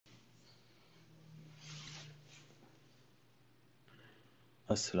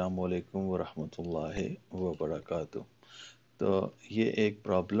السلام علیکم ورحمۃ اللہ وبرکاتہ۔ تو یہ ایک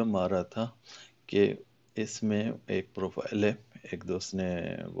پرابلم آ رہا تھا کہ اس میں ایک پروفائل ہے، ایک دوست نے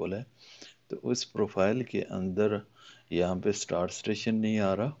بولا ہے، تو اس پروفائل کے اندر یہاں پہ سٹارٹ سٹیشن نہیں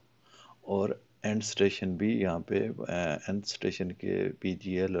آ رہا اور اینڈ سٹیشن بھی یہاں پہ اینڈ سٹیشن کے پی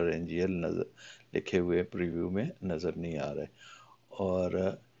جی ایل اور این جی ایل نظر لکھے ہوئے پریویو میں نظر نہیں آ رہے، اور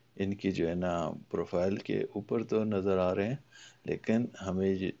ان کی جو ہے نا پروفائل کے اوپر تو نظر آ رہے ہیں لیکن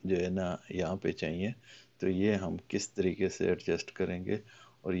ہمیں جو ہے نا یہاں پہ چاہیے، تو یہ ہم کس طریقے سے ایڈجسٹ کریں گے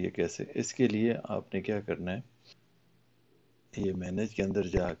اور یہ کیسے؟ اس کے لیے آپ نے کیا کرنا ہے، یہ مینیج کے اندر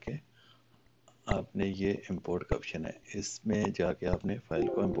جا کے آپ نے یہ امپورٹ کا آپشن ہے، اس میں جا کے آپ نے فائل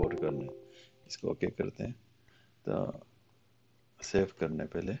کو امپورٹ کرنا ہے۔ اس کو اوکے کرتے ہیں تو سیو کرنے،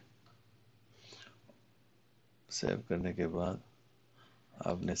 پہلے سیو کرنے کے بعد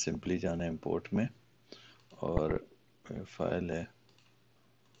آپ نے سمپلی جانا ہے امپورٹ میں، اور فائل ہے،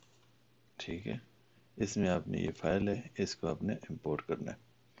 ٹھیک ہے، اس میں آپ نے یہ فائل ہے، اس کو آپ نے امپورٹ کرنا ہے،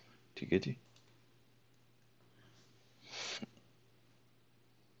 ٹھیک ہے جی۔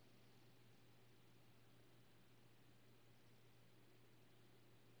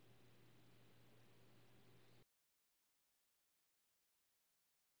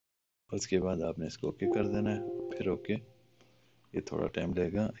 اس کے بعد آپ نے اس کو اوکے کر دینا ہے، پھر اوکے، یہ تھوڑا ٹائم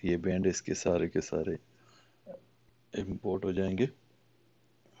لے گا، یہ بینڈ اس کے سارے امپورٹ ہو جائیں گے۔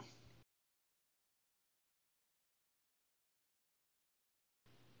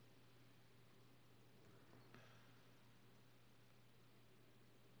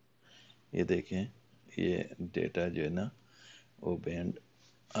 یہ دیکھیں، یہ ڈیٹا جو ہے نا وہ بینڈ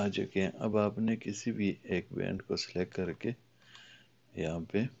آ چکے ہیں۔ اب آپ نے کسی بھی ایک بینڈ کو سلیکٹ کر کے یہاں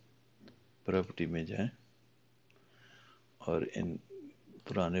پہ پراپرٹی میں جائیں اور ان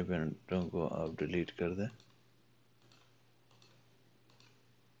پرانے بینڈوں کو آپ ڈیلیٹ کر دیں،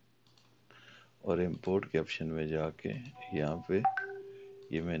 اور امپورٹ کے آپشن میں جا کے یہاں پہ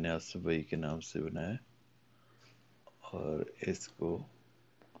یہ میں نے آصف بھائی کے نام سے بنایا، اور اس کو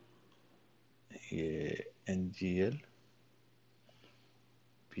یہ N G L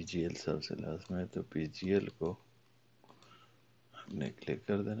P G L سب سے لازم ہے، تو پی جی ایل کو ہم نے کلک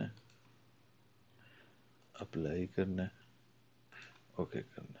کر دینا ہے، اپلائی کرنا ہے، اوکے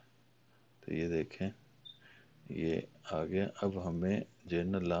کرنا ہے، تو یہ دیکھیں یہ آ گیا۔ اب ہمیں جو ہے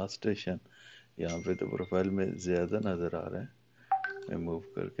نا لاسٹ اسٹیشن یہاں پہ تو پروفائل میں زیادہ نظر آ رہا ہے، میں موو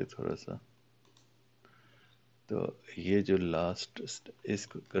کر کے تھوڑا سا، تو یہ جو لاسٹ اس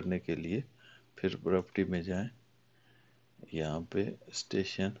کو کرنے کے لیے پھر پراپرٹی میں جائیں، یہاں پہ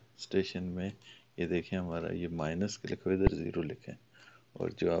اسٹیشن میں یہ دیکھیں ہمارا یہ مائنس کے لکھا ادھر 0 لکھیں، اور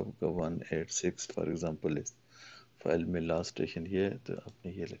جو آپ کا 186 فار ایگزامپل اس فائل میں لاسٹ اسٹیشن یہ ہے، تو آپ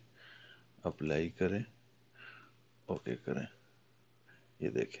نے یہ اپلائی کریں، اوکے کریں، یہ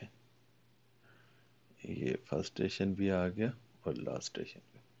دیکھیں یہ فرسٹ اسٹیشن بھی آ گیا اور لاسٹ اسٹیشن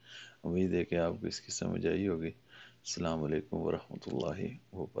بھی۔ امید ہے کہ آپ کو اس کی سمجھ آئی ہوگی۔ السلام علیکم ورحمۃ اللہ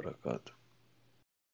وبرکاتہ۔